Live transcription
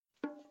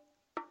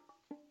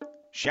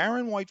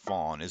Sharon White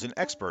Fawn is an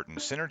expert in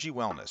Synergy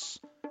Wellness.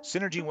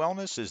 Synergy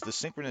Wellness is the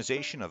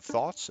synchronization of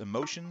thoughts,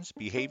 emotions,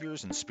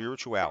 behaviors, and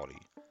spirituality.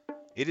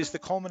 It is the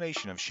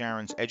culmination of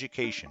Sharon's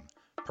education,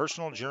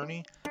 personal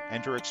journey,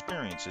 and her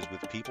experiences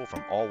with people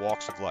from all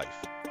walks of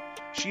life.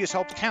 She has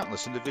helped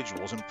countless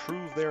individuals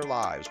improve their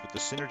lives with the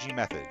Synergy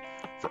method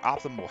for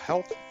optimal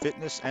health,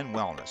 fitness, and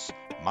wellness,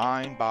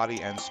 mind,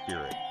 body, and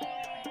spirit.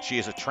 She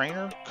is a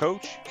trainer,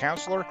 coach,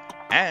 counselor,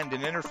 and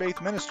an interfaith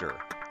minister,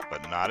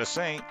 but not a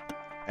saint.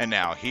 And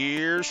now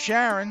here's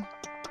Sharon.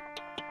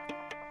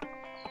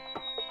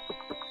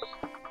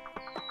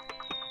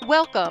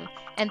 Welcome,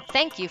 and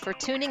thank you for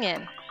tuning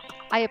in.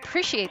 I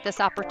appreciate this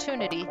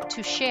opportunity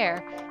to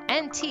share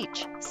and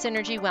teach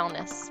Synergy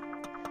Wellness.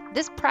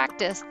 This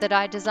practice that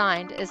I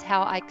designed is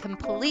how I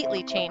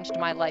completely changed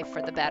my life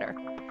for the better.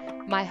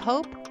 My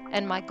hope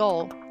and my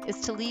goal is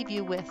to leave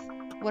you with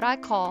what I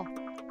call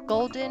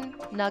golden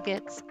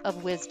nuggets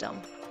of wisdom.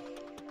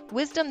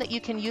 Wisdom that you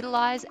can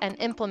utilize and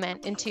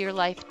implement into your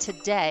life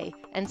today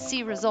and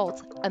see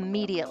results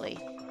immediately.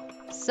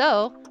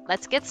 So,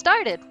 let's get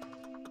started.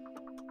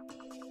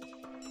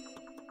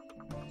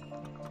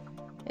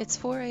 It's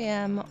 4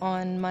 a.m.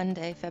 on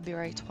Monday,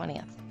 February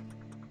 20th.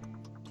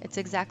 It's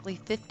exactly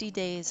 50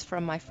 days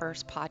from my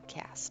first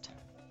podcast.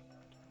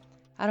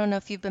 I don't know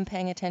if you've been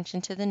paying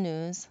attention to the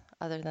news,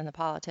 other than the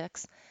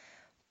politics,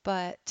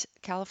 but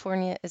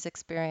California is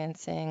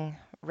experiencing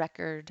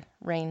record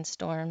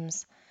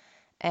rainstorms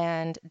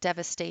and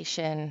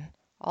devastation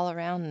all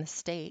around the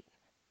state.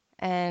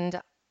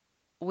 And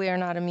we are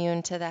not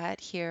immune to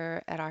that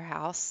here at our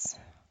house.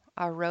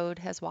 Our road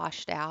has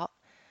washed out,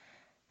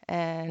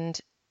 and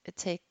it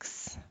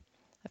takes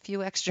a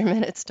few extra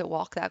minutes to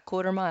walk that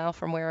quarter mile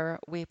from where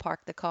we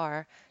park the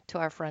car to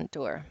our front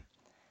door.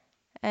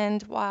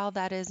 And while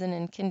that is an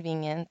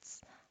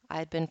inconvenience,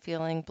 I'd been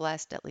feeling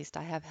blessed. At least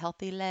I have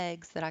healthy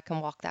legs that I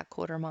can walk that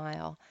quarter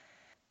mile.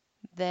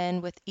 Then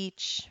with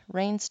each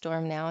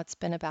rainstorm now, it's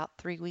been about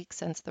 3 weeks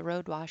since the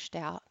road washed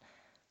out,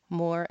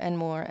 more and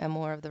more and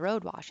more of the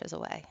road washes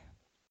away.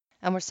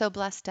 And we're so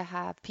blessed to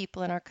have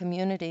people in our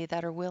community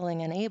that are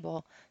willing and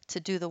able to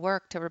do the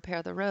work to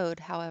repair the road.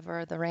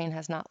 However, the rain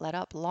has not let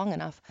up long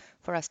enough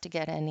for us to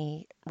get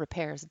any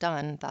repairs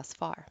done thus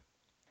far.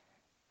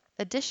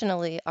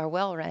 Additionally, our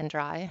well ran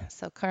dry,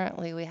 so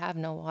currently we have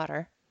no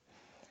water.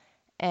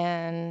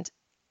 And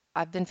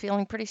I've been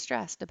feeling pretty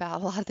stressed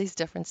about a lot of these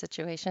different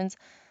situations.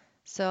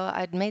 So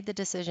I'd made the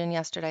decision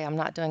yesterday, I'm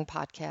not doing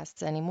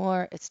podcasts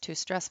anymore. It's too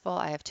stressful.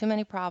 I have too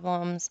many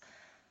problems.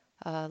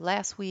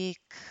 Last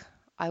week,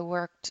 I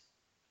worked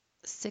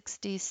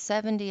 60,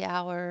 70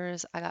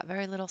 hours. I got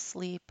very little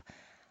sleep.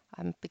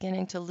 I'm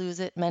beginning to lose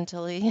it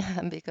mentally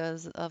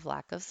because of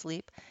lack of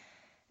sleep.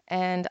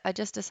 And I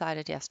just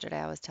decided yesterday,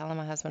 I was telling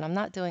my husband, I'm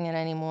not doing it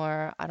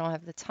anymore. I don't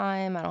have the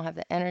time. I don't have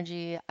the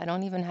energy. I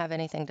don't even have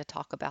anything to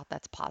talk about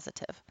that's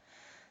positive.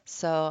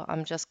 So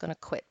I'm just going to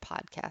quit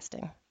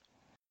podcasting.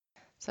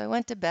 So I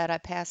went to bed. I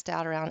passed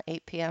out around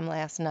 8 p.m.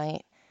 last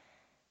night.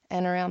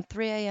 And around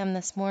 3 a.m.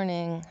 this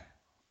morning,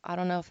 I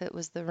don't know if it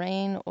was the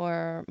rain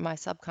or my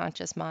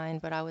subconscious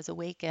mind, but I was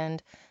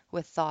awakened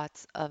with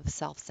thoughts of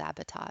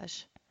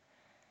self-sabotage.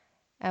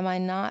 Am I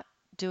not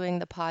doing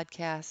the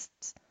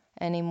podcasts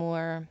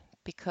anymore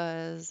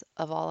because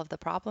of all of the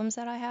problems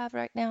that I have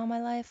right now in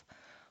my life?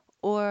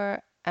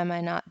 Or am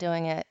I not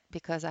doing it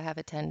because I have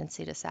a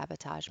tendency to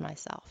sabotage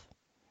myself?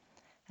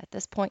 At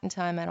this point in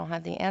time, I don't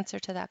have the answer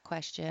to that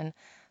question,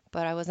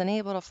 but I was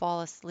unable to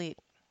fall asleep.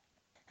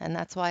 And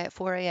that's why at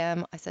 4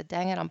 a.m. I said,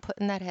 dang it, I'm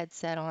putting that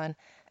headset on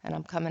and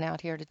I'm coming out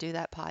here to do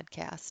that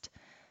podcast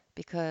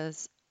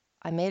because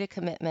I made a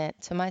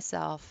commitment to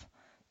myself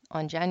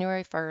on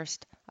January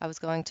 1st. I was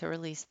going to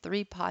release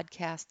 3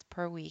 podcasts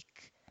per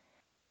week.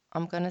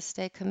 I'm going to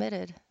stay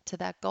committed to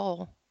that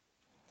goal,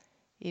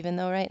 even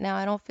though right now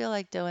I don't feel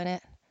like doing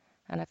it.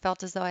 And I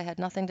felt as though I had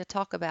nothing to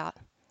talk about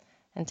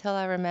until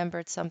I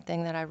remembered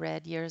something that I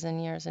read years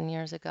and years and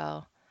years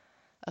ago,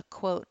 a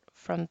quote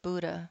from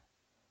Buddha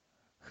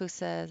who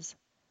says,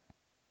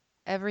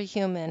 every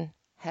human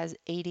has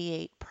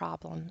 88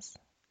 problems,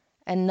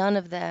 and none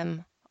of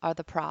them are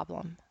the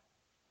problem.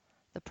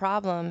 The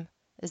problem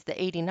is the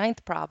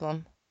 89th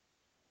problem,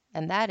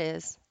 and that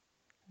is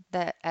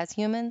that as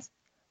humans,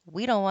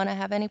 we don't want to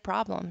have any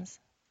problems.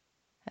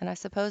 And I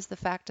suppose the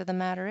fact of the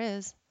matter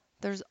is,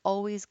 there's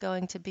always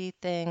going to be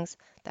things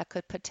that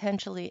could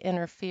potentially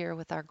interfere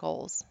with our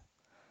goals.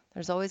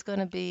 There's always going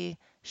to be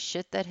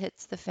shit that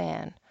hits the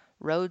fan,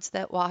 roads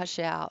that wash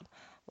out,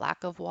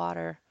 lack of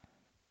water,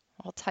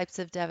 all types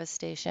of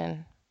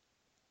devastation,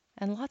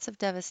 and lots of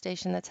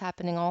devastation that's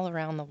happening all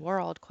around the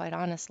world. Quite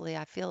honestly,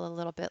 I feel a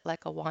little bit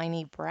like a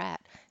whiny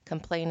brat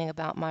complaining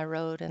about my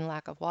road and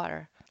lack of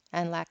water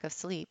and lack of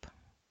sleep.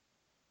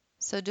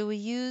 So do we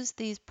use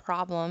these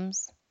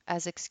problems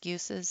as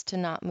excuses to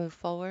not move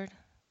forward?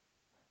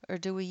 Or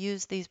do we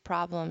use these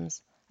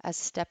problems as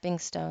stepping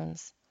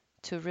stones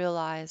to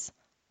realize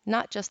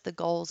not just the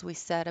goals we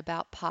set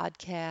about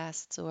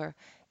podcasts or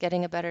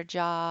getting a better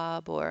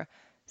job or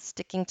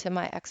sticking to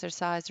my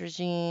exercise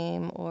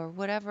regime, or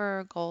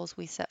whatever goals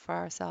we set for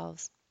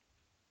ourselves.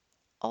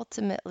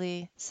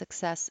 Ultimately,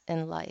 success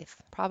in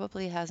life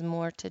probably has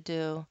more to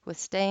do with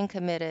staying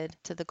committed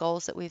to the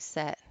goals that we've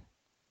set,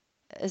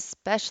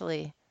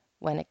 especially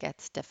when it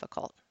gets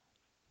difficult.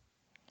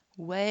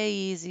 Way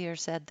easier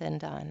said than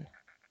done.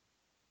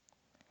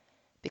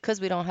 Because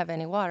we don't have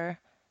any water,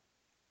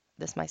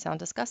 this might sound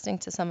disgusting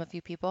to some of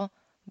you people,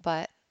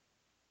 but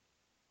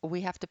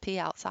we have to pee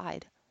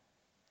outside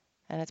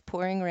and it's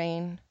pouring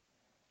rain.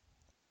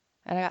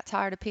 And I got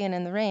tired of peeing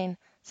in the rain,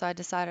 so I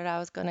decided I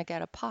was going to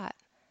get a pot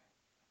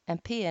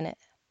and pee in it.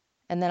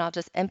 And then I'll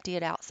just empty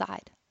it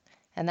outside.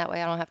 And that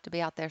way I don't have to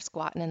be out there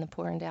squatting in the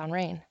pouring down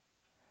rain.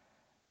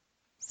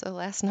 So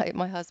last night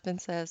my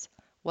husband says,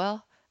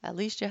 "Well, at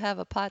least you have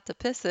a pot to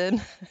piss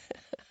in."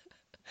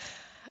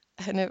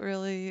 And it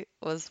really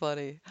was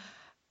funny.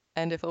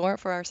 And if it weren't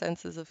for our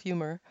senses of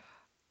humor,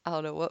 I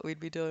don't know what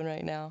we'd be doing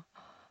right now.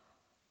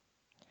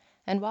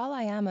 And while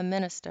I am a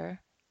minister,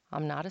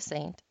 I'm not a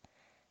saint,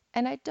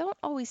 and I don't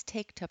always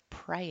take to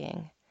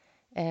praying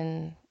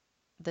in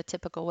the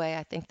typical way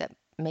I think that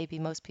maybe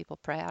most people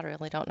pray. I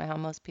really don't know how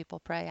most people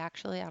pray,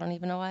 actually. I don't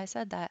even know why I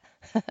said that.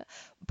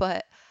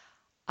 But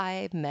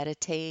I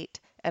meditate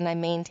and I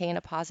maintain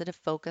a positive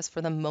focus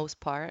for the most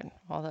part,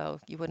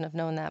 although you wouldn't have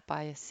known that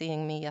by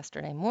seeing me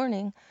yesterday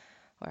morning,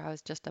 where I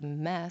was just a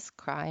mess,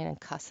 crying and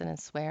cussing and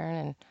swearing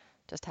and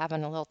just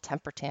having a little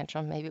temper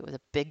tantrum. Maybe it was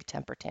a big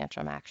temper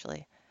tantrum,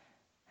 actually.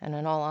 And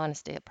in all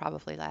honesty, it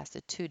probably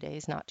lasted 2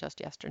 days, not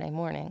just yesterday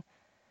morning.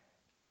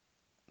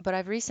 But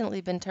I've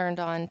recently been turned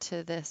on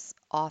to this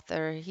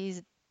author.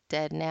 He's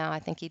dead now. I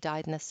think he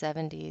died in the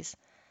 70s.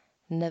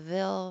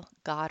 Neville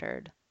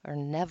Goddard, or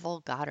Neville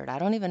Goddard. I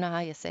don't even know how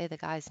you say the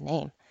guy's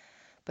name.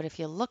 But if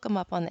you look him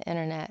up on the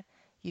internet,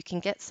 you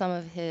can get some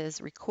of his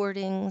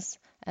recordings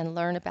and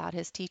learn about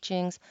his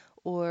teachings,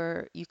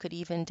 or you could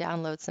even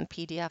download some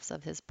PDFs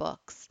of his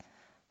books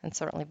and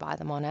certainly buy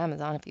them on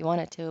Amazon if you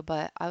wanted to.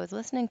 But I was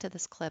listening to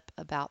this clip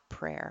about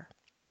prayer.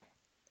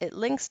 It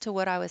links to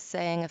what I was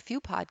saying a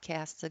few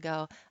podcasts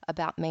ago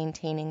about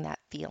maintaining that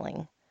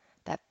feeling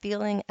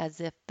as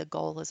if the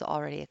goal is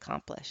already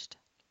accomplished.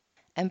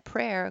 And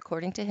prayer,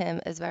 according to him,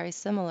 is very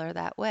similar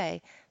that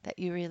way, that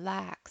you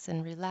relax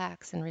and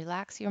relax and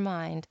relax your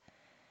mind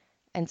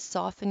and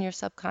soften your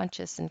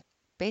subconscious and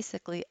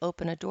basically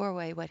open a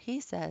doorway, what he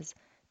says,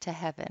 to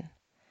heaven.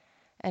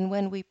 And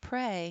when we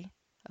pray,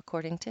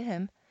 according to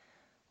him,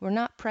 we're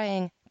not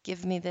praying,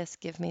 give me this,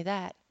 give me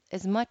that,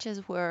 as much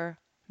as we're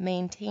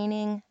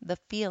maintaining the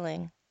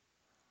feeling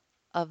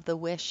of the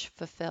wish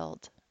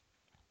fulfilled.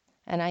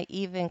 And I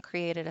even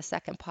created a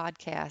second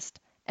podcast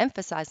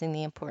emphasizing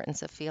the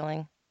importance of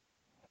feeling.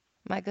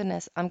 My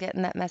goodness, I'm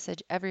getting that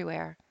message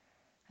everywhere.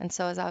 And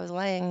so as I was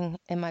laying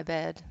in my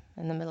bed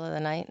in the middle of the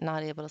night,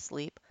 not able to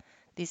sleep,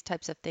 these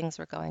types of things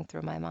were going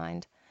through my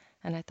mind.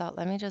 And I thought,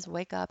 let me just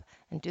wake up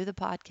and do the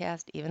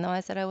podcast, even though I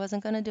said I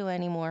wasn't going to do it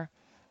anymore,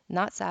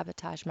 not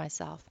sabotage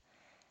myself,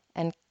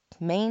 and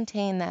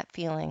maintain that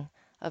feeling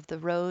of the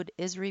road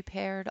is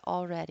repaired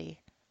already.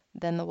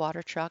 Then the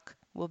water truck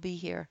will be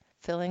here,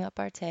 filling up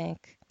our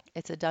tank.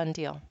 It's a done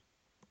deal.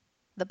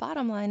 The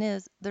bottom line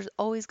is there's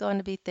always going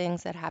to be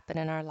things that happen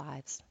in our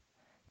lives,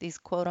 these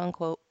quote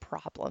unquote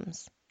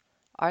problems.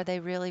 Are they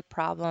really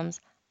problems?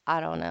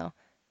 I don't know.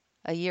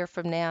 A year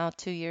from now,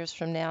 2 years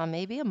from now,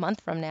 maybe a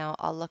month from now,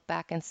 I'll look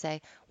back and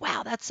say,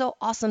 wow, that's so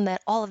awesome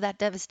that all of that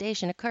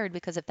devastation occurred,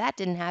 because if that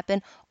didn't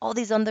happen, all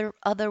these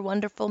other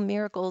wonderful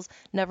miracles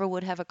never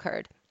would have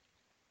occurred.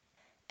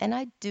 And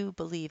I do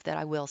believe that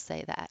I will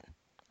say that.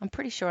 I'm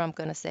pretty sure I'm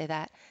going to say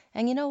that.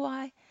 And you know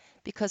why?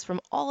 Because from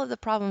all of the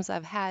problems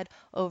I've had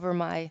over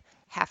my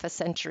half a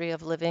century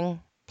of living,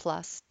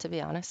 plus, to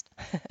be honest,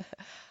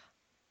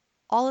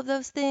 all of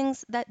those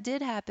things that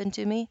did happen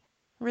to me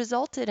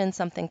resulted in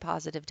something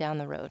positive down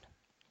the road.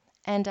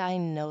 And I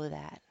know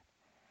that.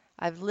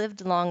 I've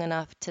lived long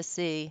enough to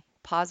see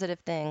positive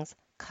things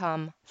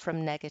come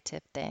from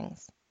negative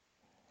things.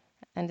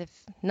 And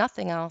if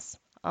nothing else,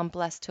 I'm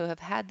blessed to have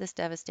had this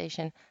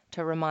devastation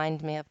to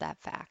remind me of that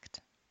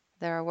fact.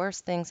 There are worse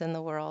things in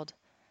the world,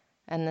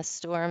 and the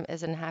storm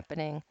isn't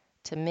happening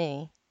to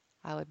me.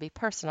 I would be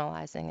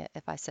personalizing it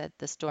if I said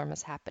the storm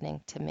is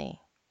happening to me.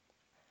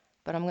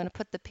 But I'm going to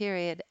put the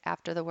period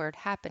after the word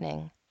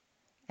happening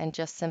and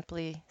just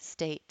simply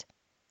state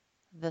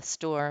the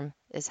storm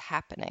is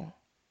happening.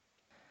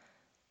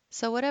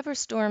 So, whatever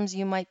storms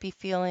you might be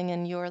feeling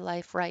in your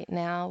life right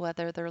now,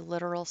 whether they're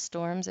literal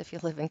storms if you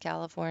live in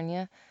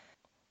California,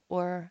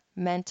 or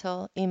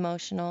mental,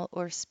 emotional,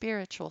 or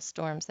spiritual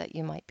storms that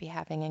you might be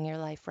having in your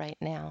life right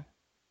now,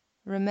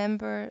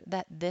 remember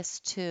that this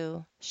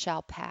too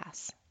shall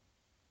pass.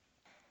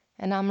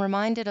 And I'm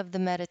reminded of the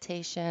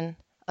meditation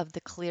of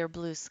the clear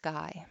blue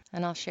sky,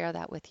 and I'll share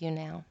that with you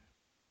now.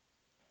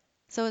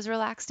 So, as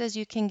relaxed as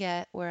you can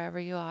get wherever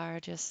you are,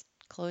 just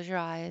close your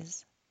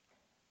eyes.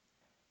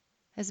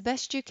 As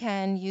best you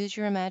can, use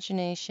your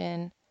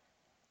imagination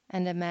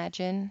and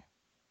imagine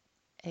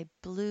a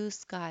blue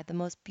sky, the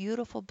most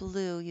beautiful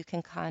blue you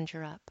can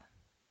conjure up.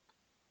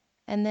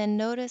 And then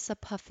notice a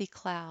puffy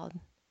cloud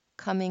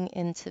coming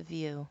into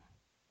view.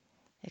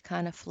 It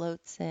kind of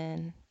floats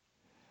in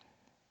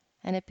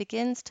and it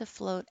begins to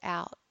float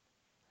out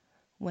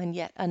when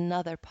yet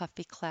another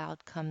puffy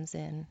cloud comes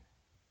in.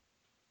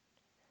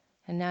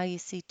 And now you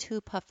see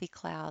two puffy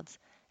clouds,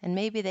 and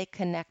maybe they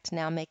connect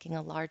now, making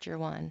a larger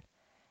one.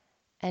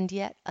 And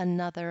yet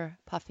another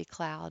puffy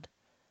cloud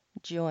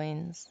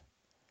joins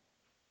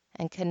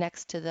and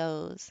connects to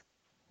those,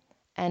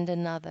 and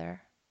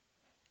another,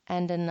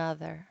 and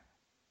another,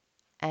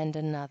 and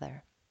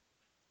another.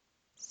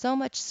 So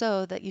much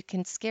so that you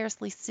can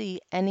scarcely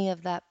see any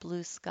of that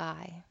blue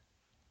sky.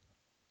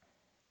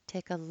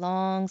 Take a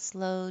long,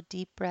 slow,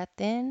 deep breath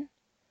in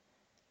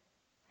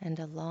and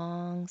a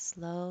long,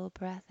 slow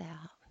breath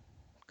out,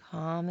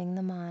 calming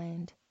the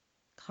mind,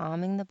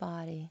 calming the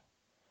body,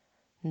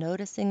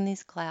 noticing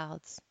these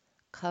clouds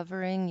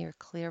covering your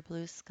clear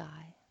blue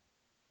sky.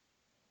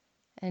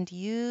 And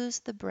use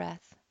the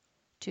breath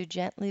to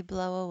gently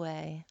blow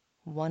away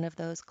one of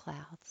those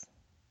clouds.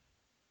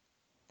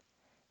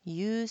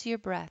 Use your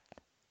breath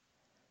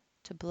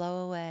to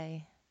blow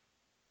away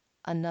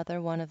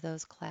another one of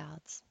those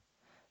clouds,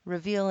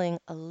 revealing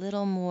a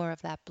little more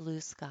of that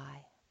blue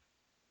sky.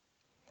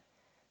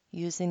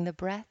 Using the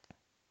breath,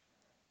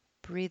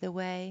 breathe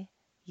away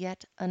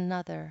yet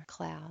another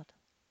cloud.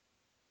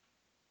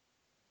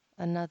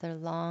 Another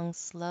long,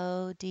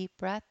 slow, deep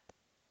breath,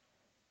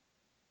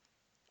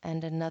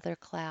 and another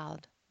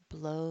cloud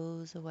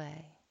blows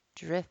away,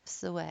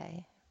 drifts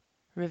away,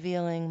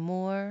 revealing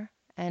more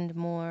and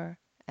more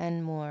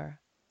and more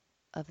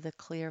of the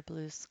clear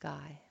blue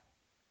sky.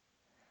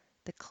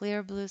 The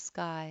clear blue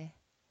sky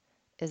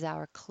is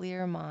our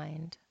clear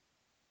mind.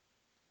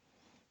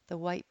 The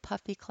white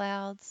puffy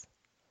clouds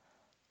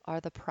are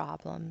the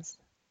problems,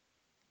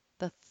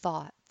 the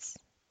thoughts,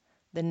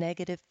 the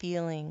negative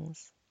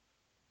feelings.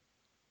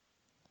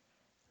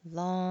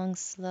 Long,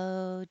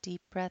 slow,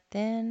 deep breath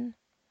in.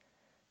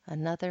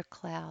 Another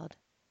cloud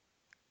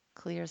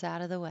clears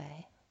out of the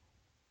way.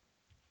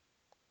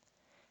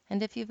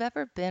 And if you've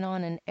ever been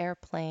on an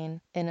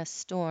airplane in a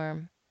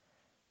storm,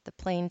 the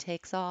plane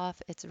takes off,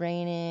 it's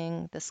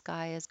raining, the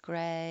sky is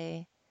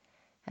gray,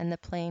 and the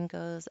plane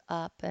goes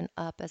up and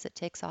up. As it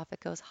takes off,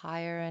 it goes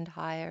higher and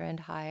higher and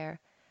higher.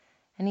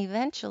 And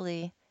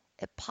eventually,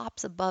 it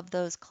pops above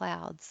those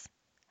clouds.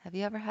 Have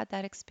you ever had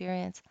that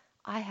experience?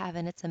 I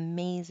haven't. It's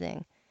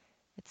amazing.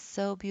 It's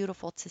so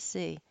beautiful to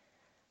see.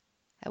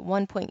 At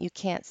one point, you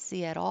can't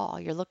see at all.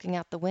 You're looking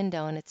out the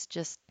window and it's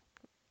just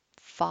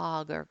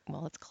fog, or,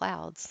 well, it's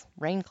clouds,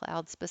 rain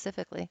clouds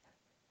specifically.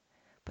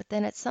 But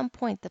then at some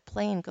point, the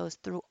plane goes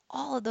through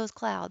all of those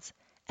clouds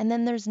and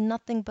then there's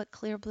nothing but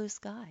clear blue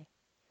sky.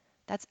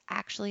 That's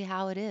actually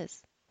how it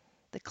is.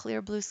 The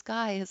clear blue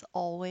sky is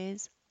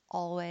always,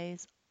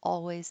 always,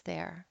 always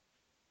there.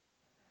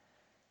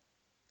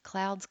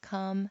 Clouds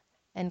come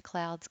and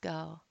clouds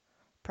go.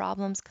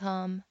 Problems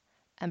come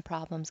and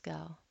problems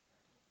go.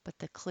 But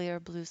the clear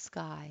blue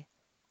sky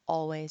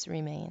always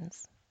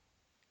remains.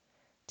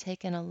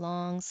 Taking a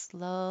long,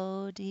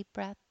 slow, deep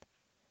breath.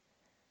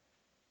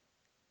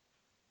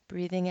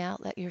 Breathing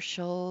out, let your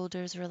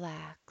shoulders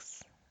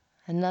relax.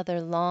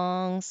 Another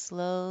long,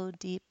 slow,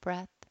 deep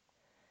breath.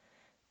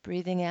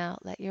 Breathing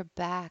out, let your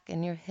back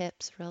and your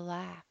hips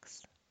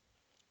relax.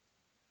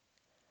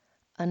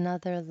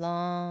 Another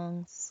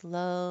long,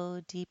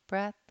 slow, deep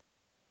breath.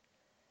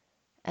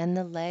 And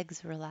the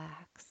legs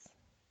relax.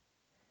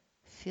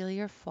 Feel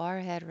your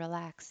forehead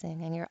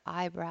relaxing and your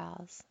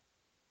eyebrows.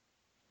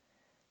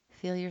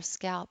 Feel your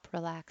scalp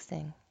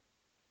relaxing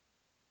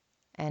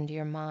and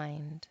your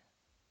mind.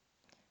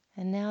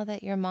 And now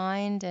that your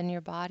mind and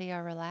your body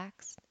are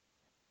relaxed,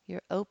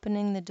 you're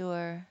opening the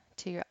door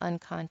to your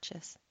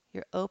unconscious.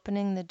 You're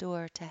opening the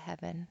door to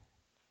heaven.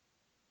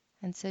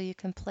 And so you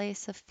can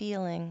place a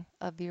feeling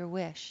of your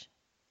wish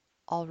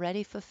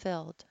already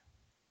fulfilled,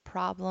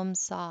 problems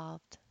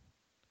solved,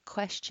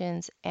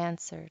 questions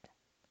answered,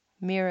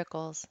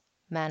 miracles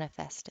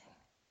manifesting.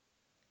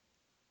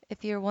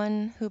 If you're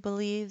one who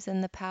believes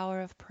in the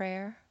power of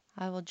prayer,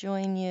 I will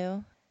join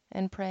you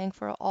in praying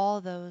for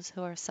all those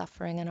who are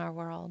suffering in our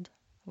world,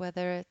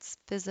 whether it's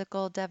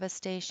physical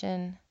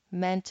devastation,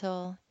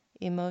 mental,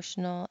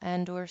 emotional,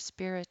 and/or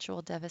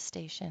spiritual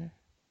devastation.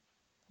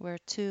 Where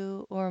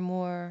two or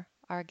more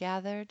are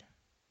gathered,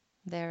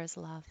 there is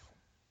love.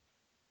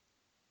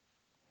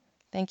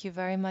 Thank you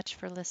very much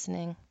for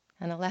listening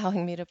and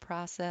allowing me to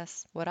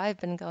process what I've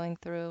been going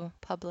through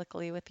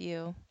publicly with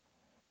you.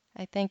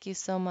 I thank you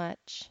so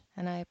much,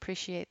 and I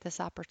appreciate this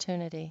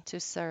opportunity to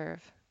serve.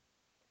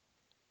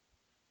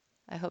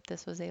 I hope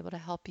this was able to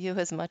help you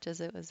as much as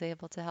it was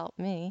able to help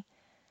me.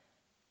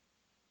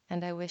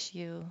 And I wish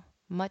you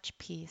much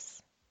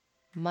peace,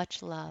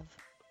 much love,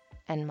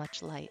 and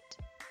much light.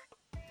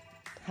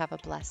 Have a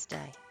blessed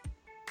day.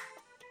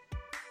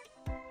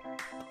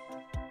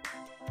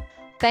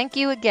 Thank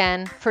you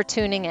again for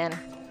tuning in.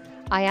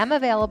 I am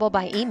available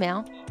by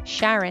email,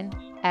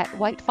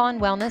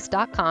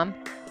 sharon@whitefawnwellness.com,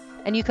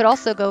 and you could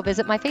also go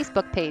visit my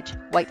Facebook page,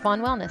 White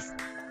Fawn Wellness.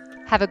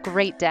 Have a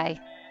great day.